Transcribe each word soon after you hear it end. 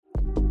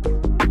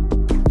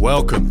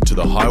Welcome to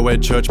the Highway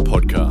Church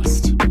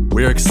podcast.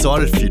 We are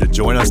excited for you to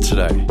join us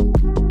today.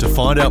 To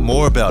find out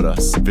more about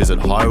us, visit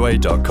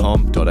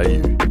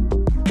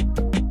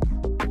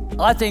highway.com.au.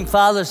 I think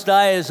Father's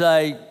Day is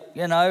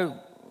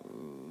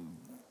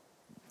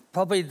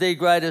probably the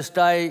greatest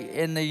day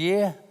in the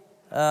year.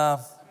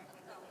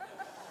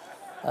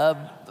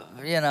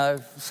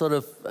 Sort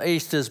of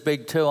Easter's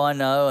big too, I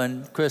know,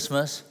 and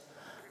Christmas.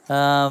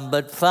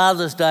 But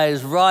Father's Day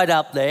is right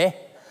up there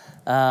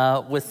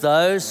with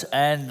those.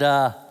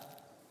 And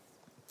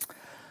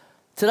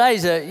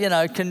today's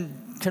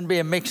can be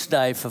a mixed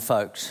day for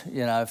folks.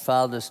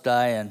 Father's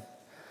Day and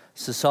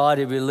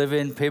society we live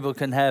in, people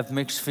can have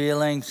mixed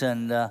feelings.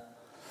 But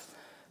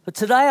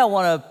today I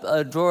want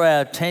to draw our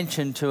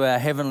attention to our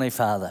Heavenly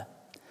Father.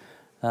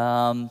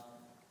 I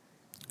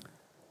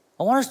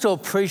want us to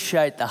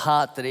appreciate the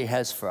heart that He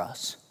has for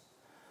us,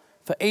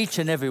 for each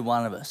and every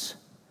one of us.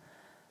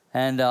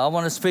 And I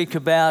want to speak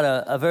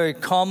about a very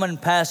common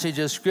passage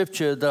of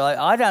Scripture that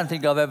I don't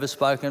think I've ever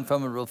spoken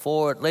from it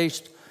before, at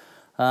least.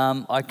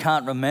 I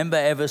can't remember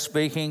ever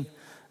speaking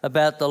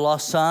about the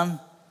lost son.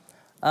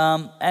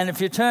 And if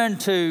you turn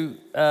to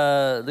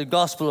the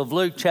Gospel of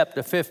Luke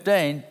chapter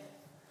 15,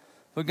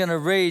 we're going to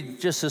read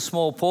just a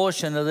small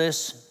portion of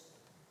this.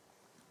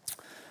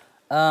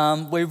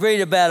 We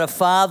read about a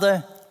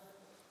father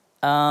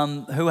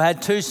who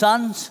had two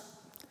sons,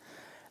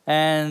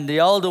 and the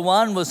older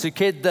one was the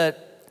kid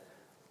that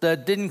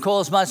didn't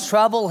cause much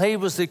trouble. He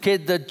was the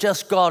kid that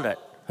just got it.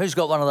 Who's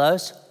got one of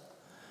those?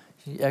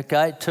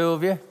 Okay, two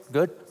of you,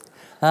 good.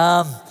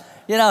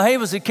 He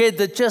was a kid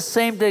that just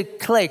seemed to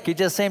click. He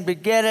just seemed to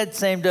get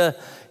it,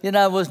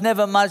 was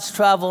never much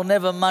trouble,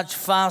 never much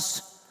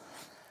fuss.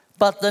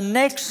 But the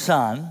next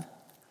son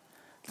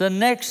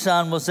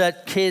was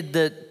that kid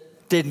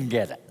that didn't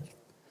get it.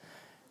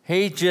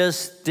 He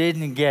just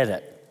didn't get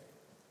it.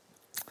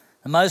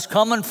 The most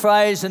common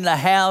phrase in the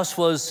house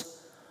was,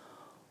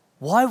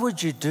 "Why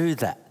would you do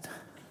that?"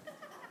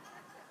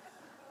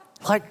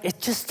 Like, it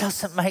just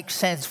doesn't make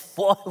sense.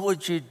 Why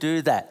would you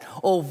do that?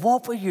 Or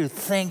what were you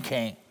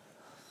thinking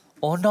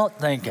or not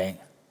thinking?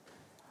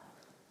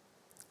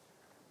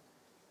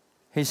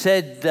 He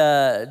said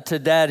to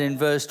Dad in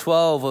verse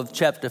 12 of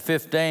chapter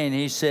 15,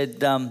 he said,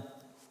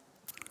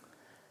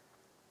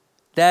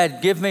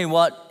 "Dad, give me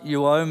what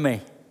you owe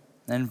me."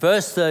 And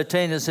verse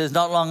 13, it says,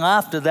 "Not long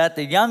after that,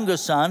 the younger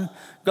son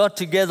got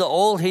together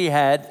all he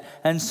had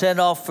and set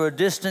off for a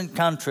distant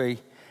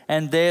country,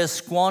 and there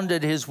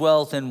squandered his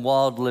wealth in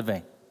wild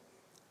living."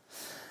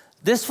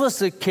 This was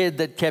the kid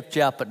that kept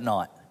you up at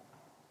night.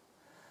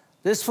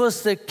 This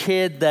was the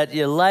kid that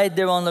you laid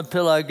there on the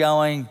pillow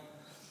going,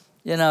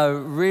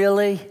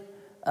 really?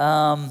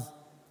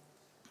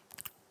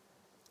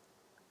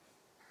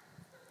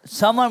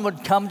 Someone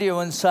would come to you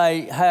and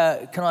say,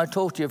 "Hey, can I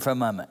talk to you for a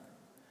moment?"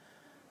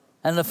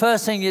 And the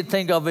first thing you'd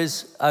think of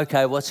is,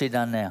 okay, what's he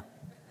done now?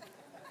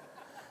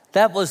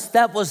 That was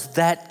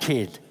that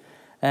kid.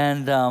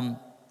 And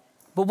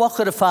but what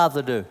could a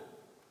father do?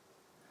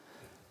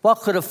 What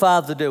could a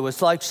father do?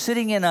 It's like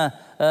sitting in a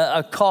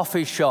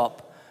coffee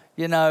shop,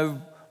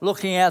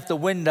 looking out the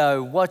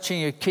window,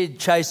 watching a kid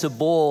chase a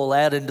ball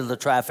out into the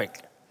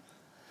traffic.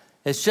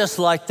 It's just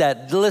like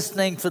that,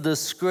 listening for the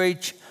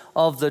screech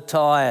of the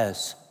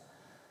tires.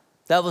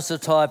 That was the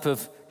type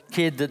of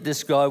kid that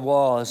this guy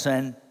was.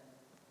 And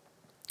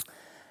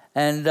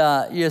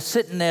you're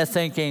sitting there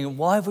thinking,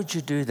 why would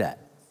you do that?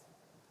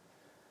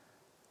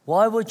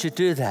 Why would you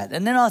do that?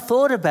 And then I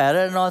thought about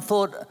it, and I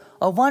thought,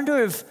 I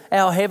wonder if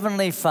our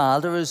Heavenly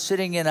Father is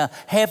sitting in a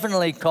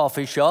heavenly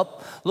coffee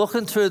shop,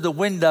 looking through the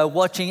window,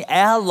 watching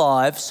our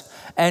lives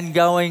and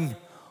going,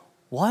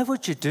 why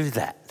would you do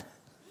that?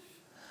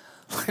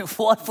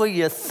 What were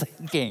you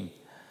thinking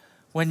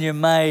when you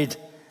made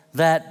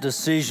that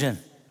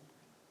decision?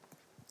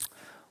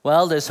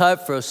 Well, there's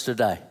hope for us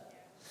today.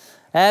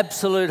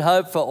 Absolute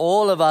hope for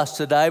all of us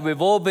today.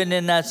 We've all been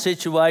in that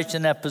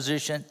situation, that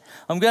position.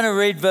 I'm going to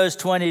read verse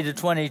 20 to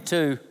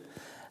 22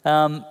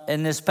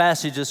 in this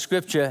passage of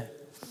Scripture.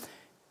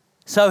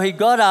 "So he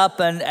got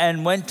up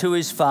and went to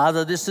his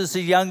father." This is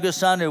the younger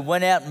son who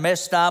went out,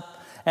 messed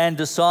up, and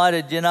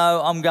decided,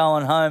 I'm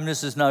going home.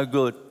 This is no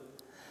good.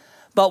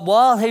 But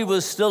while he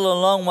was still a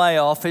long way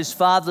off, his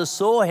father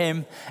saw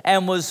him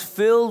and was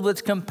filled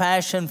with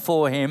compassion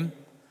for him.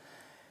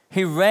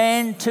 He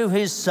ran to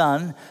his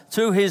son,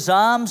 threw his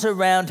arms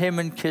around him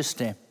and kissed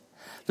him.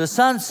 The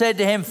son said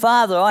to him,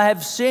 "Father, I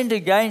have sinned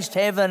against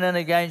heaven and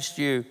against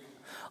you.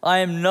 I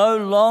am no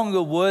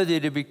longer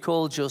worthy to be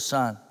called your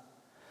son."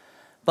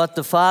 But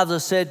the father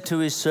said to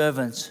his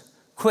servants,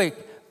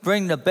 "Quick,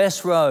 bring the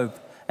best robe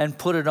and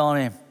put it on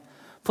him.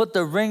 Put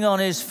the ring on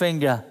his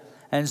finger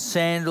and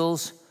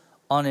sandals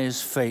on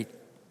his feet."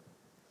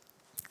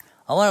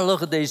 I want to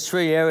look at these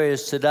three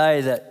areas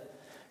today that,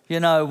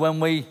 when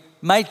we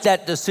make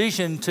that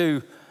decision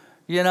to,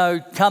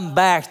 come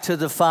back to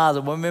the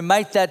Father. When we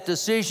make that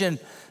decision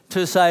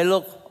to say,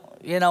 look,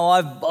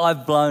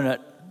 I've blown it,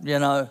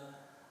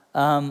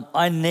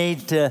 I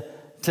need to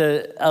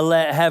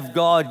have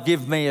God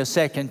give me a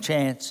second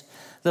chance.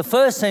 The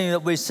first thing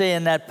that we see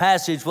in that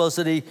passage was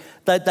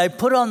that they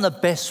put on the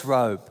best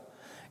robe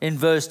in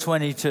verse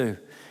 22.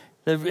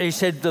 He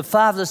said, the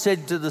father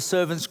said to the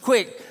servants,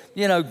 quick,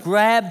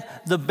 grab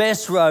the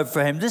best robe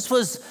for him. This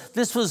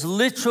was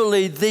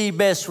literally the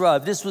best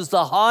robe. This was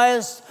the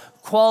highest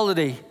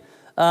quality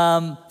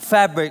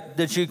fabric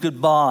that you could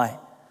buy.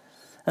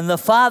 And the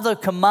father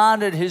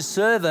commanded his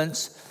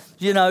servants,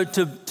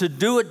 to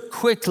do it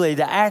quickly,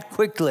 to act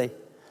quickly.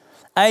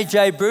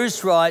 A.J.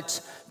 Bruce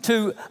writes,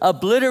 to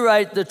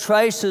obliterate the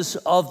traces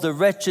of the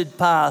wretched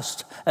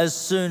past as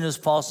soon as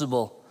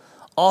possible.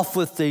 Off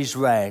with these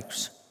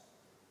rags.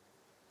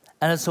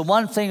 And it's the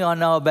one thing I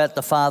know about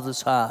the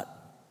Father's heart.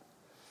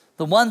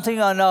 The one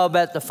thing I know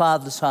about the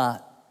Father's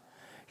heart.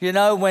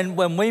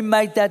 When we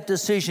make that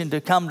decision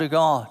to come to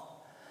God,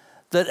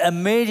 that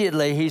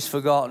immediately He's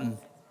forgotten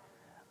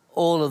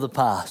all of the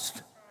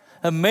past.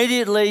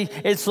 Immediately,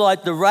 it's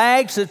like the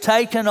rags are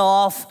taken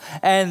off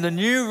and the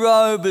new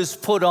robe is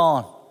put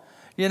on.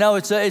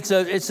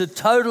 It's a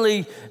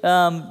totally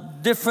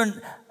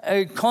different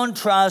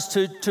contrast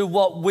to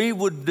what we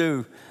would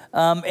do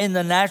in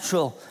the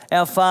natural.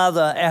 Our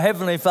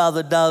Heavenly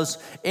Father does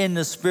in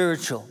the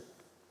spiritual.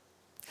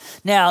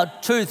 Now,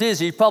 truth is,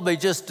 He probably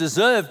just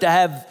deserved to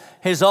have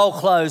His old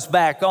clothes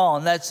back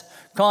on. That's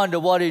kind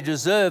of what He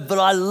deserved. But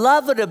I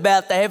love it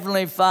about the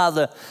Heavenly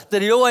Father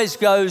that He always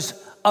goes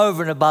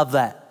over and above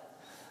that.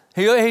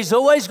 He's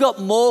always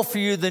got more for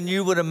you than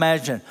you would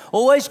imagine.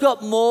 Always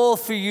got more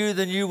for you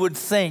than you would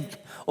think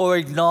or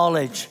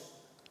acknowledge.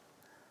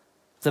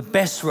 The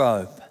best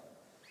robe.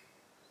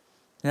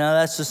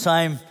 That's the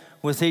same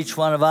with each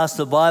one of us.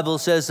 The Bible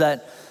says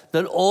that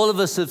all of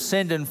us have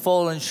sinned and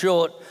fallen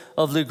short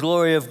of the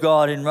glory of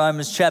God in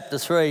Romans chapter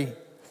 3.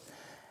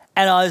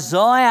 And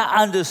Isaiah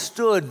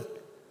understood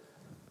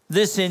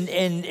this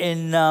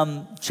in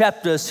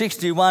chapter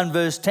 61,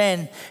 verse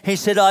 10. He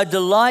said, I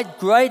delight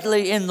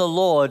greatly in the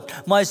Lord.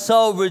 My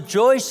soul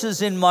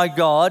rejoices in my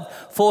God,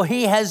 for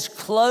He has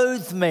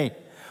clothed me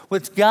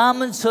with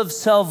garments of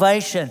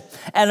salvation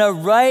and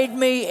arrayed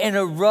me in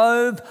a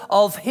robe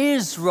of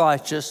His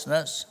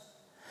righteousness.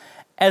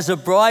 As a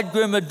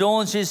bridegroom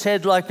adorns his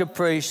head like a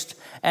priest,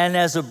 and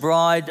as a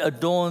bride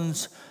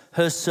adorns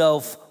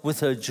herself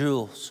with her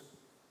jewels.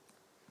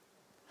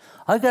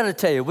 I got to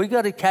tell you, we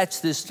got to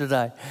catch this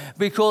today,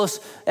 because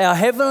our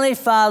Heavenly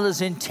Father's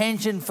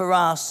intention for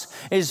us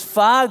is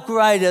far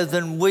greater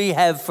than we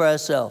have for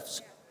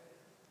ourselves.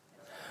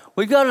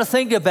 We got to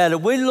think about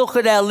it. We look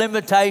at our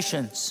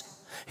limitations.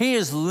 He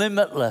is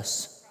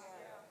limitless.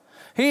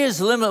 He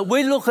is limitless.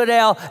 We look at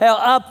our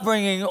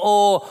upbringing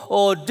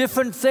or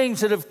different things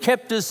that have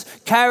kept us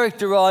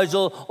characterized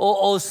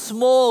or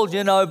small,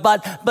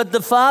 but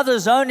the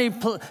Father's only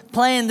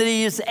plan that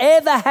He has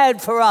ever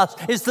had for us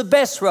is the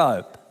best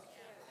robe.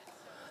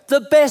 The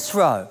best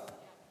robe.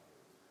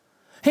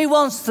 He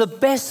wants the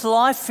best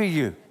life for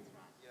you.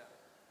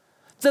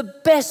 The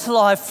best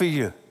life for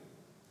you.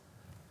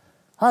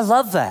 I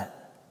love that.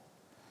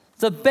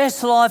 The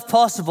best life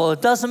possible.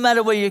 It doesn't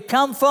matter where you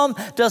come from,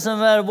 doesn't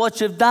matter what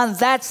you've done.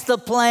 That's the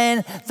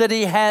plan that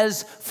He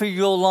has for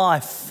your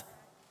life.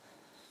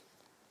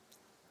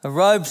 A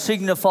robe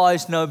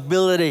signifies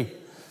nobility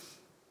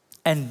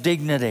and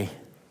dignity.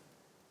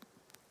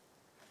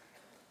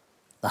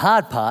 The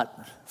hard part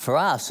for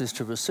us is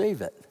to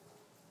receive it.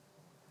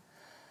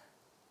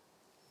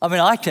 I mean,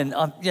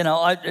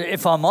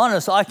 if I'm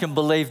honest, I can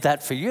believe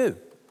that for you.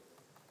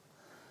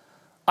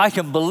 I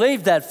can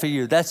believe that for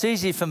you. That's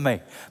easy for me.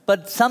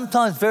 But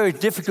sometimes very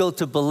difficult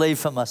to believe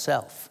for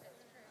myself.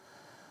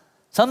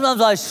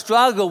 Sometimes I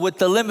struggle with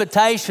the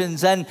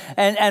limitations and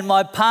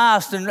my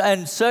past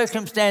and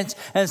circumstance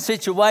and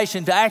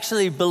situation to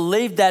actually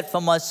believe that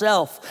for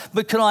myself.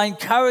 But can I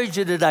encourage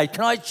you today?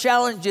 Can I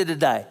challenge you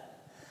today?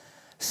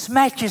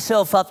 Smack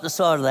yourself up the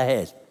side of the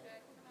head.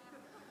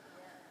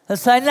 And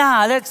say,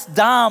 nah, that's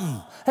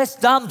dumb. That's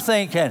dumb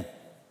thinking.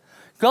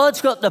 God's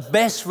got the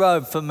best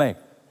robe for me.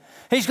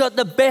 He's got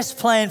the best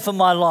plan for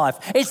my life.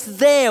 It's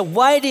there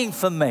waiting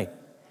for me.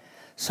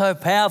 So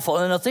powerful.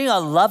 And the thing I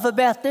love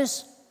about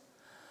this,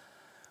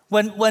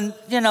 when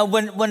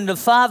the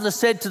Father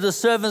said to the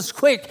servants,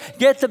 quick,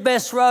 get the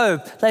best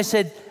robe, they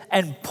said,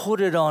 and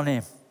put it on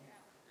Him.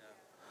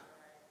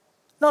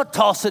 Not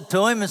toss it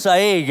to Him and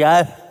say, here you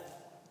go.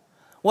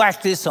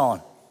 Whack this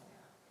on.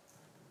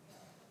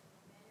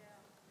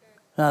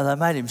 No, they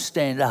made Him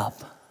stand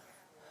up.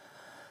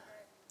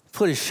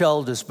 Put His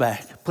shoulders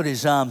back, put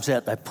His arms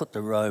out, they put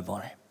the robe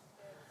on Him.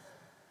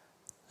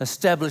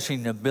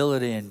 Establishing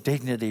nobility and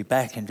dignity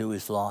back into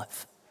His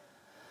life.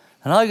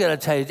 And I got to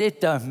tell you, it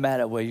don't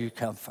matter where you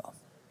come from.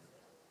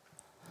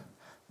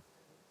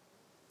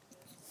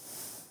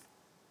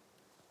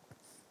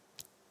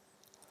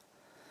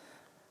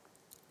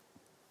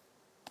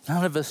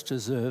 None of us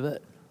deserve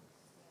it.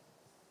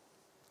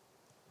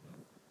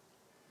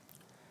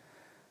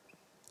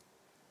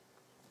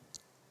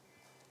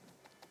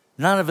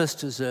 None of us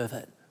deserve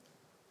it.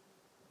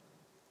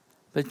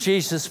 But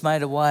Jesus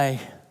made a way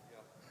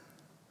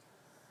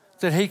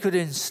that He could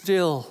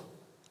instill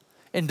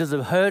into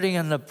the hurting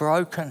and the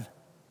broken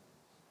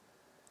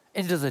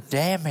into the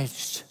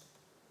damaged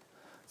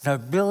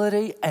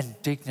nobility and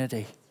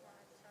dignity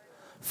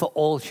for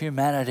all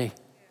humanity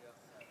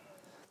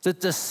that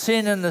the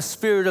sin and the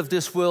spirit of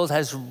this world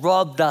has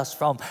robbed us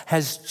from,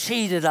 has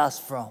cheated us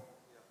from.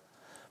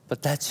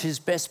 But that's his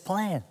best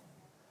plan.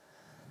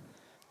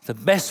 The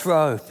best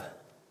robe.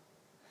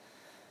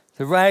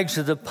 The rags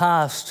of the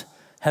past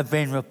have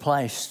been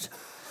replaced.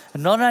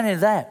 And not only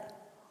that,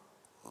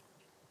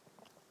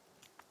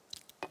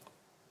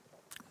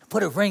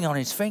 put a ring on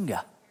his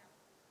finger.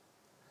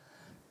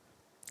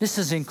 This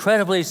is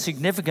incredibly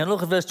significant.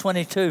 Look at verse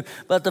 22.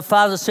 But the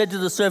father said to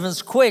the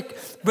servants, quick,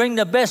 bring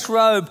the best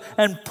robe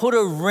and put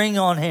a ring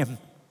on him.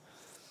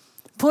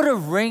 Put a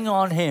ring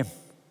on him.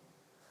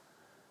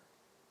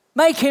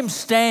 Make him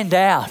stand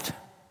out.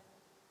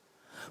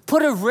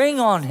 Put a ring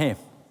on him.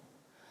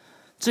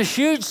 It's a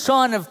huge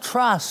sign of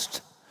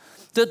trust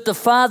that the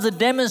father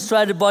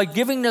demonstrated by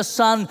giving the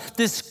son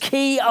this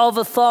key of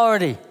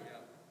authority.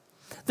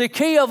 The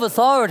key of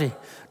authority.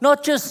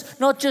 Not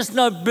just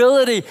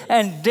nobility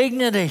and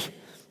dignity,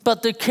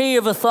 but the key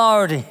of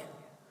authority.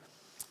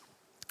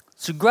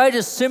 It's the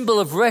greatest symbol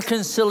of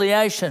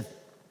reconciliation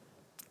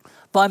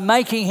by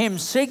making him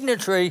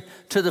signatory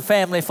to the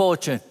family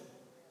fortune.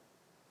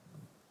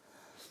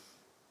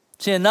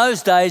 See, in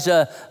those days,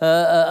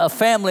 a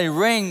family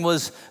ring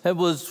was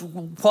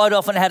quite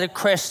often had a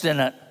crest in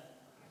it.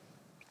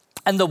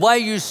 And the way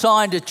you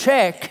signed a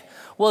check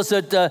was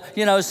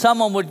that,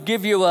 someone would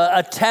give you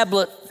a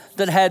tablet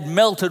that had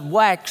melted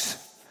wax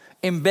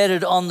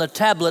embedded on the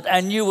tablet,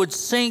 and you would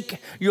sink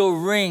your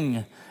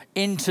ring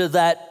into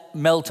that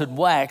melted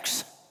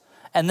wax,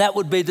 and that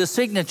would be the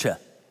signature.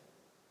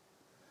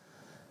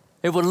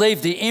 It would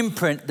leave the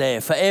imprint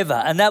there forever,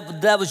 and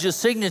that was your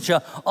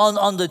signature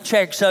on the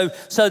check. So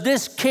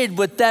this kid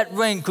with that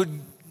ring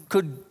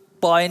could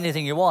buy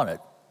anything he wanted.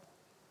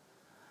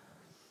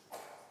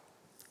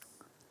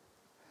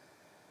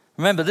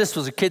 Remember, this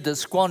was a kid that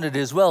squandered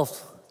his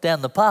wealth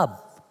down the pub,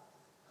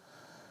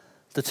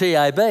 the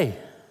TAB.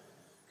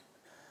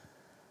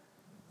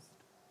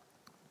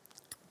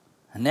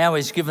 And now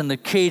he's given the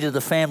key to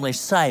the family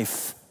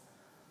safe.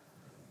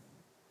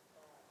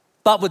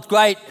 But with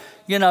great,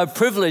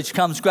 privilege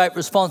comes great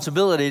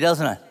responsibility,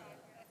 doesn't it?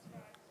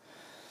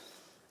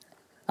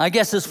 I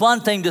guess it's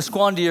one thing to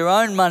squander your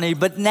own money,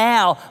 but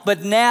now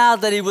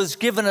that he was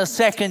given a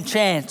second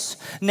chance,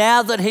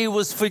 now that he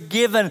was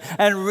forgiven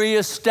and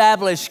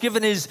reestablished,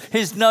 given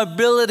his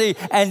nobility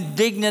and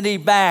dignity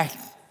back,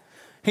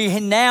 he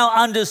now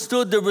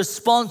understood the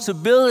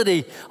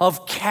responsibility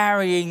of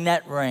carrying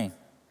that ring,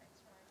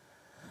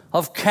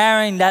 of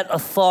carrying that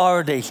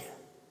authority.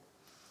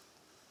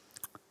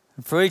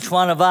 And for each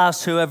one of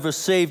us who have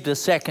received a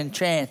second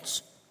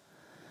chance,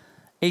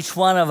 each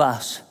one of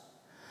us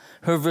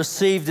who have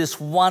received this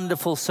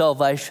wonderful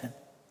salvation,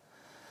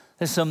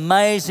 this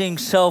amazing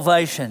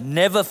salvation,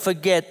 never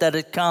forget that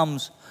it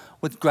comes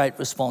with great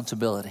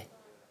responsibility.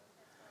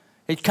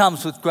 It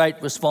comes with great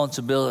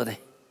responsibility.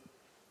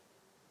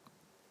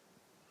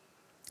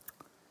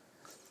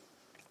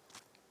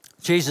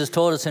 Jesus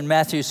taught us in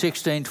Matthew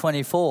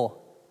 16:24.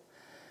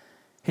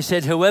 He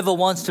said, whoever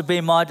wants to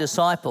be my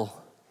disciple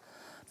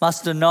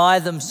must deny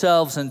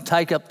themselves and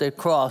take up their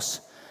cross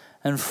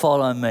and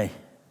follow me.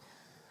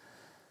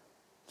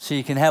 So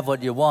you can have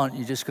what you want,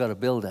 you just got to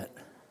build it.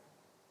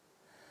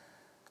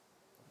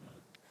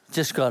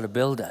 Just got to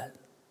build it.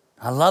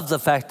 I love the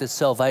fact that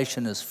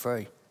salvation is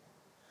free.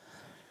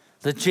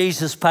 That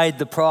Jesus paid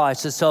the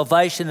price, that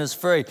salvation is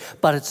free,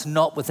 but it's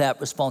not without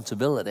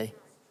responsibility.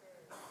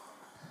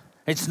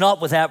 It's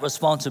not without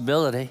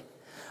responsibility.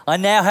 I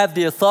now have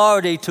the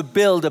authority to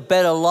build a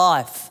better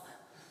life.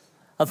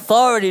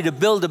 Authority to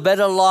build a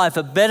better life,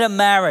 a better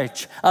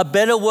marriage, a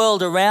better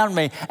world around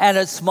me, and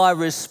it's my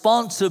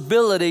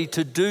responsibility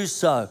to do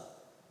so.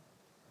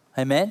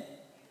 Amen?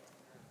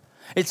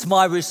 It's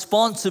my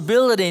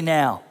responsibility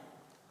now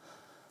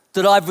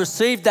that I've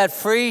received that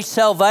free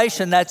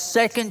salvation, that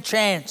second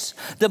chance,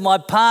 that my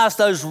past,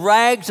 those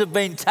rags have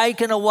been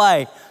taken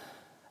away,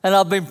 and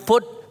I've been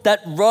put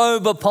that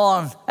robe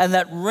upon and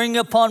that ring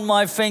upon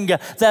my finger.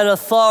 That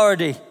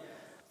authority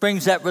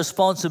brings that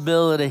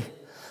responsibility.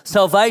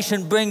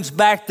 Salvation brings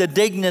back the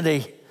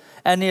dignity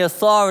and the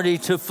authority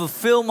to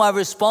fulfill my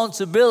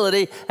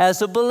responsibility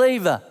as a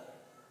believer.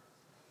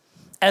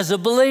 As a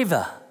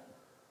believer.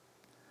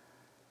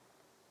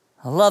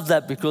 I love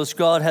that because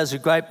God has a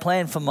great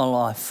plan for my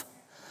life.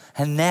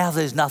 And now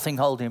there's nothing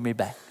holding me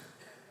back.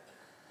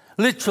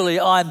 Literally,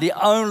 I'm the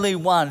only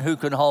one who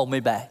can hold me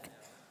back.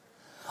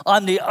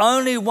 I'm the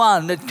only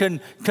one that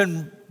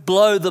can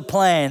blow the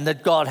plan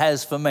that God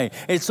has for me.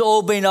 It's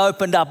all been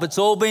opened up. It's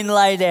all been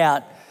laid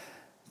out.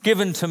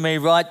 Given to me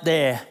right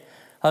there.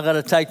 I've got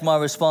to take my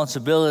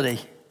responsibility.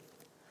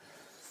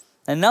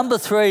 And number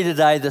 3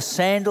 today, the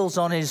sandals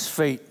on his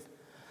feet.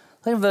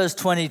 Look at verse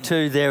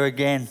 22 there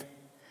again.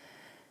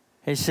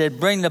 He said,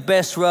 bring the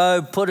best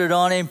robe, put it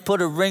on him,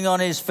 put a ring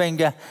on his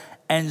finger,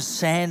 and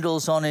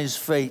sandals on his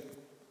feet.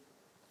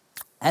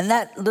 And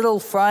that little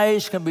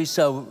phrase can be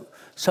so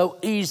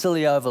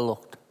easily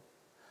overlooked.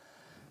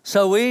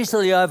 So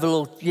easily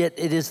overlooked, yet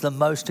it is the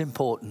most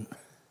important.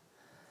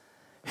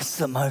 It's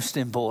the most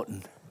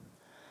important.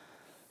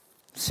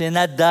 See, in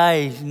that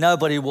day,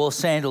 nobody wore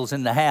sandals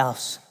in the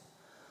house.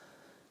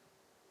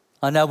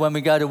 I know when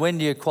we go to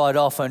India quite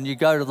often, you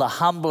go to the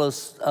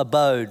humblest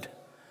abode,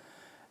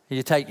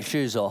 you take your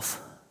shoes off.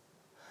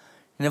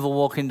 You never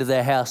walk into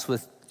their house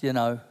with, they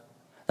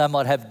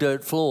might have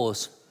dirt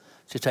floors.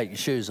 So you take your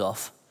shoes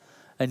off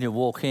and you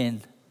walk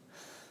in.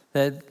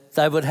 They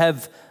would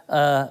have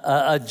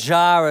a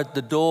jar at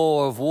the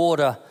door of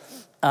water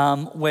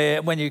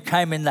where when you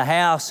came in the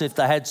house, if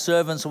they had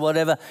servants or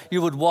whatever,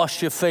 you would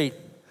wash your feet.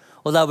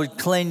 Or they would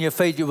clean your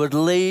feet. You would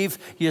leave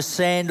your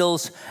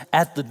sandals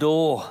at the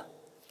door.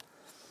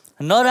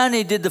 And not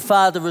only did the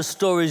Father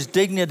restore his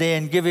dignity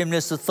and give him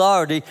this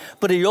authority,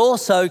 but he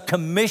also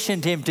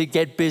commissioned him to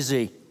get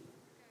busy.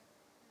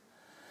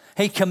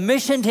 He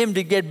commissioned him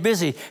to get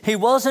busy. He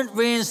wasn't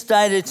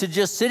reinstated to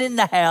just sit in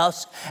the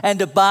house and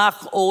to bark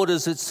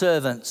orders at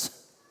servants.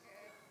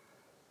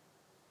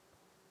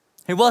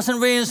 He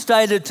wasn't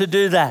reinstated to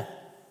do that.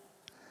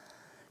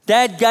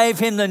 Dad gave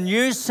him the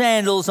new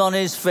sandals on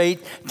his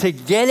feet to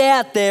get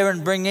out there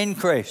and bring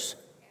increase.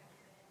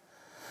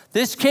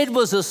 This kid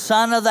was a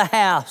son of the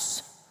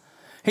house.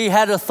 He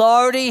had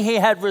authority, he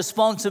had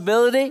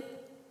responsibility,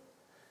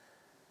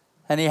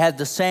 and he had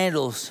the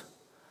sandals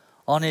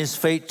on his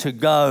feet to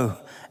go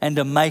and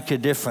to make a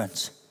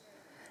difference.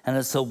 And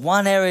it's the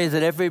one area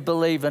that every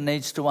believer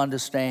needs to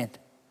understand.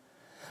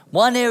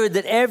 One area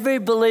that every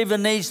believer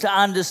needs to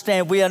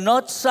understand. We are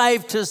not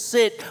saved to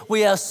sit,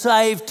 we are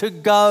saved to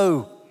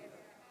go.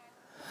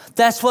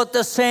 That's what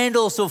the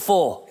sandals are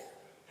for.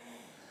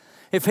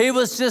 If he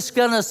was just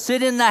going to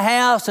sit in the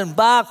house and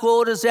bark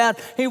orders out,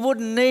 he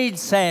wouldn't need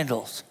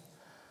sandals.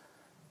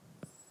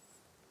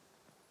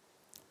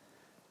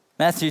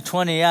 Matthew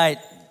 28,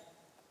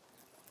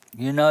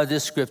 you know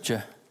this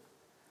scripture.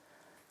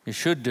 You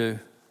should do.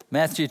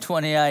 Matthew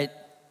 28,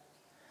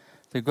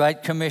 the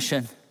Great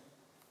Commission.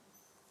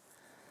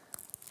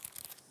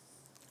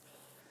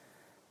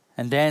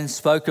 And Dan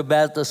spoke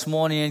about this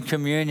morning in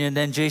communion.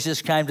 Then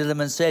Jesus came to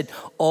them and said,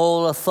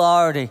 all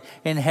authority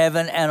in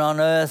heaven and on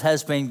earth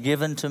has been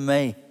given to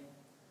me.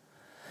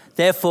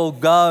 Therefore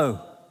go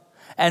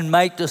and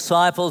make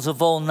disciples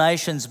of all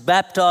nations,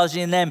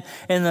 baptizing them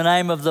in the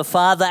name of the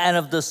Father and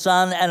of the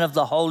Son and of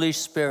the Holy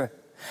Spirit,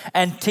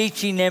 and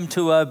teaching them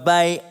to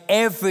obey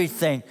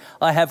everything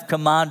I have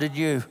commanded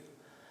you.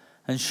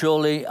 And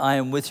surely I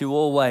am with you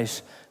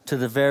always to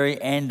the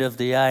very end of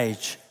the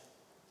age.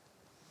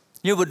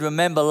 You would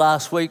remember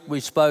last week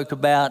we spoke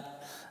about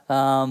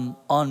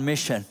on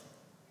mission.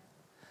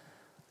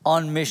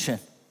 On mission.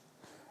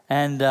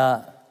 And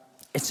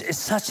it's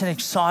such an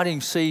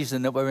exciting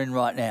season that we're in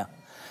right now.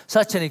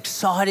 Such an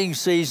exciting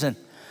season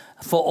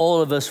for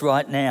all of us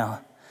right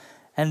now.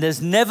 And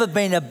there's never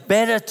been a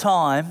better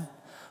time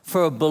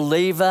for a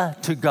believer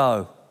to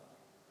go,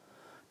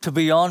 to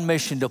be on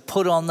mission, to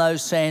put on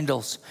those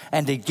sandals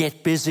and to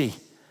get busy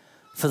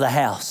for the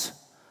house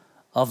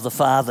of the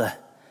Father.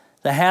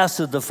 The house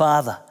of the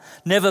Father.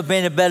 Never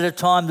been a better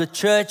time. The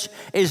church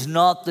is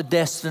not the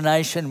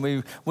destination.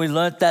 We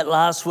learnt that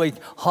last week.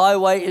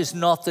 Highway is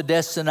not the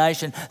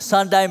destination.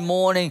 Sunday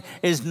morning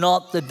is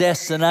not the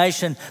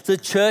destination. The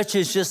church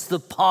is just the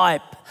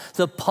pipe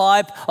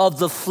of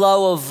the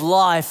flow of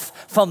life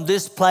from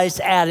this place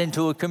out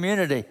into a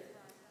community.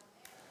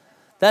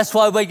 That's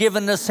why we're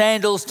given the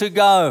sandals to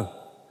go.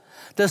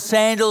 The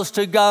sandals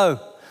to go.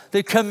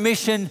 The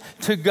commission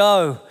to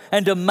go.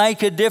 And to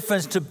make a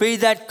difference, to be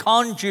that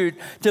conduit,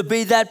 to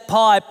be that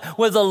pipe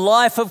where the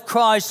life of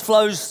Christ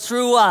flows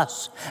through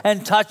us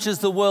and touches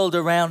the world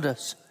around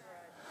us.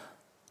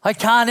 I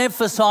can't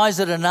emphasize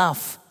it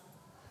enough.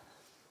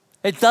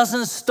 It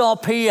doesn't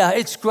stop here.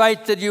 It's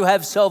great that you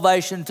have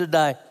salvation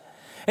today.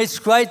 It's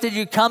great that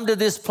you come to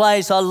this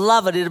place. I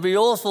love it. It'd be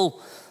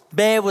awful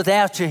bare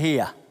without you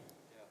here.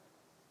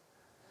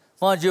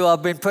 Mind you,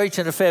 I've been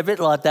preaching a fair bit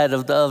like that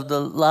of the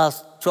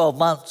last 12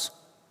 months.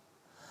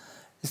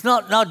 It's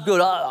not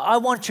good. I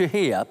want you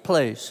here,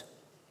 please.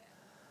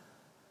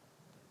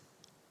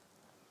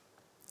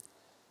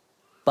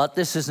 But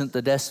this isn't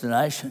the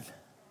destination.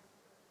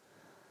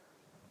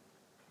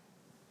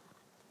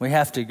 We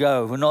have to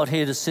go. We're not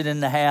here to sit in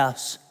the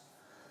house.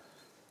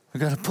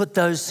 We've got to put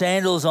those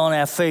sandals on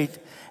our feet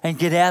and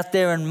get out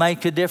there and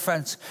make a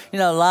difference.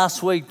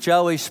 Last week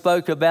Joey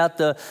spoke about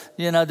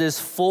there's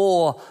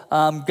 4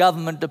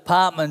 government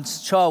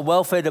departments, child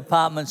welfare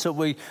departments that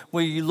we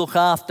look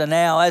after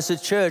now. As a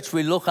church,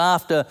 we look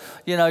after,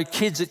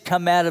 kids that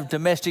come out of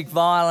domestic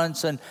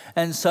violence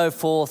and so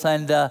forth.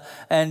 And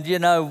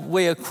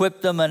we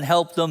equip them and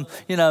help them,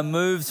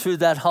 move through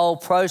that whole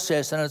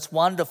process, and it's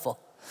wonderful.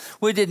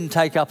 We didn't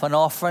take up an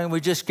offering.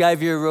 We just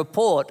gave you a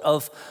report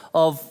of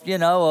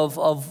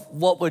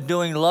what we're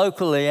doing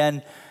locally.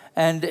 And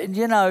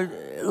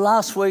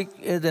last week,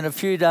 in a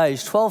few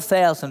days,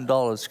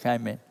 $12,000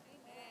 came in.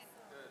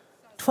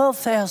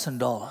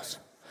 $12,000.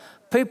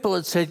 People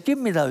had said, give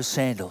me those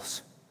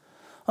sandals.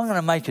 I'm going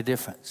to make a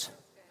difference.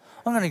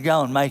 I'm going to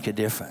go and make a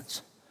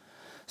difference.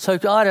 So I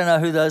don't know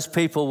who those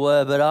people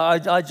were, but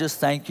I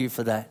just thank you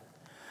for that.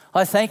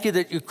 I thank you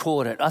that you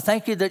caught it. I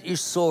thank you that you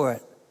saw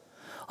it.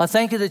 I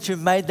thank you that you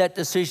made that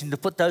decision to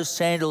put those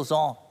sandals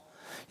on.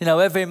 You know,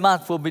 every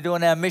month we'll be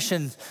doing our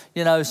mission,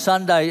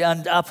 Sunday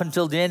and up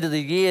until the end of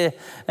the year.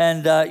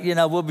 And,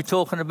 we'll be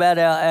talking about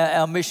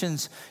our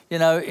missions,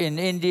 in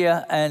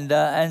India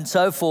and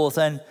so forth.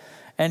 And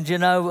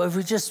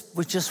we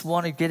just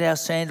want to get our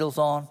sandals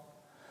on,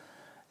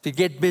 to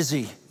get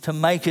busy, to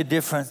make a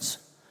difference.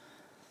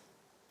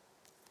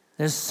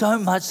 There's so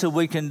much that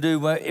we can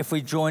do if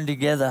we join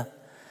together.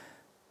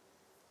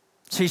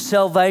 See,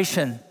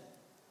 salvation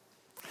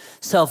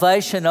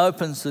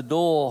opens the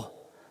door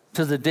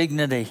to the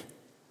dignity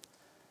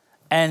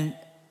and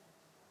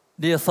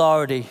the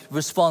authority,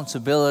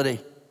 responsibility,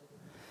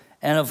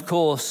 and of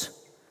course,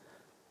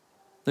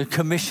 the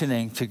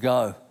commissioning to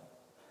go.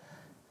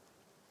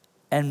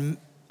 And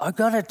I've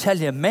got to tell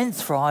you, men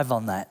thrive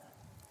on that.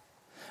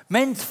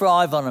 Men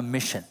thrive on a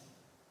mission.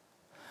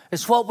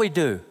 It's what we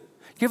do.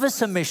 Give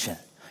us a mission.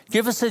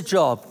 Give us a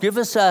job. Give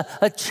us a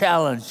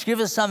challenge. Give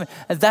us something.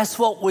 And that's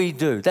what we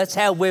do. That's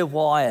how we're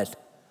wired.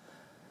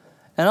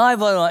 And I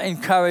want to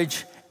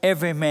encourage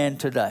every man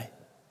today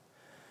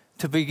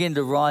to begin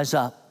to rise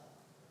up.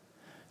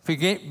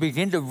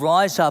 Begin to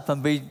rise up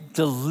and be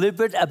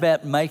deliberate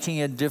about making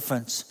a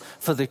difference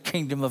for the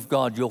kingdom of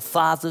God, your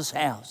Father's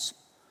house.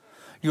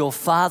 Your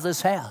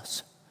Father's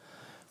house.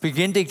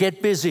 Begin to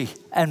get busy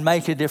and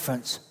make a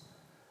difference.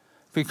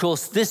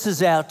 Because this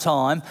is our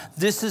time.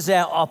 This is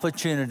our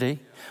opportunity.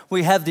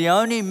 We have the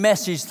only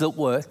message that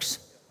works.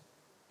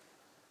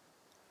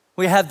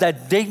 We have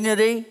that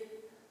dignity.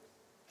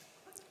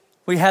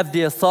 We have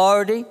the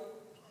authority.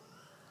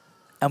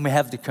 And we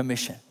have the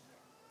commission.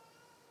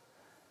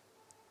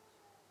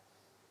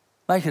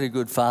 Make it a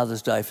good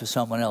Father's Day for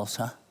someone else,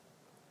 huh?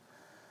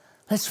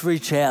 Let's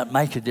reach out,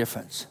 make a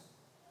difference.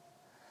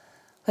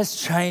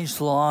 Let's change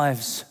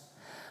lives.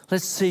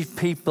 Let's see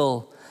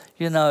people,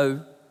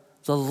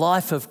 the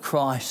life of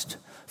Christ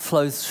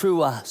flow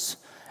through us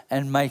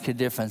and make a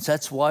difference.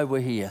 That's why we're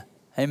here.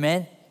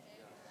 Amen?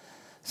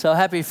 So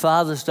happy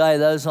Father's Day.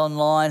 Those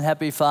online,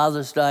 happy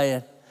Father's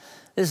Day.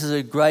 This is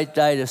a great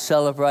day to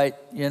celebrate,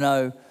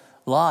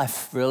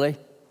 life, really.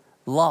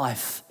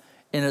 Life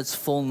in its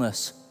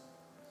fullness.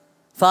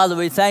 Father,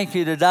 we thank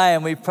you today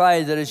and we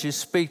pray that as you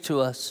speak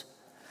to us,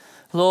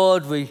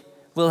 Lord, we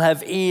will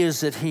have ears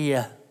that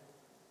hear.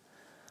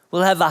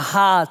 We'll have a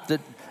heart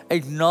that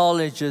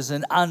acknowledges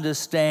and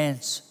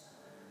understands.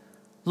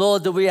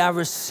 Lord, that we are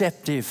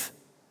receptive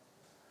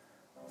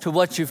to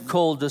what you've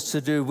called us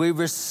to do. We're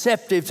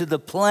receptive to the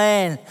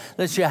plan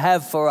that you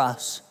have for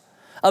us.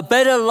 A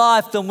better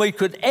life than we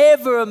could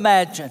ever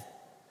imagine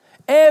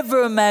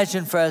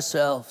for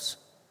ourselves.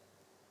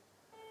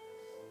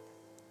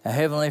 Our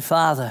Heavenly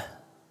Father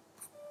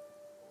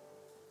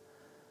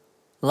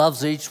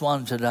loves each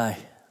one today,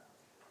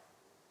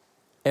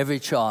 every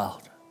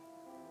child.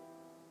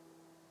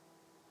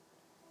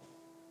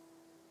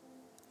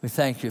 We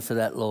thank you for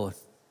that, Lord.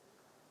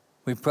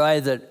 We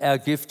pray that our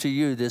gift to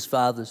you this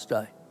Father's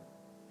Day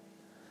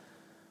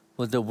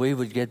was that we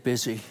would get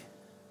busy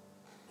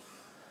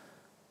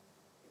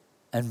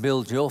and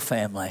build your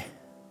family,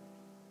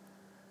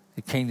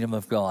 the kingdom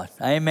of God.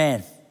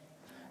 Amen.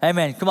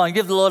 Amen. Come on,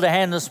 give the Lord a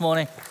hand this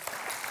morning.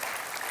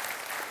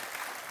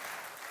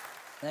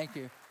 Thank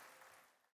you.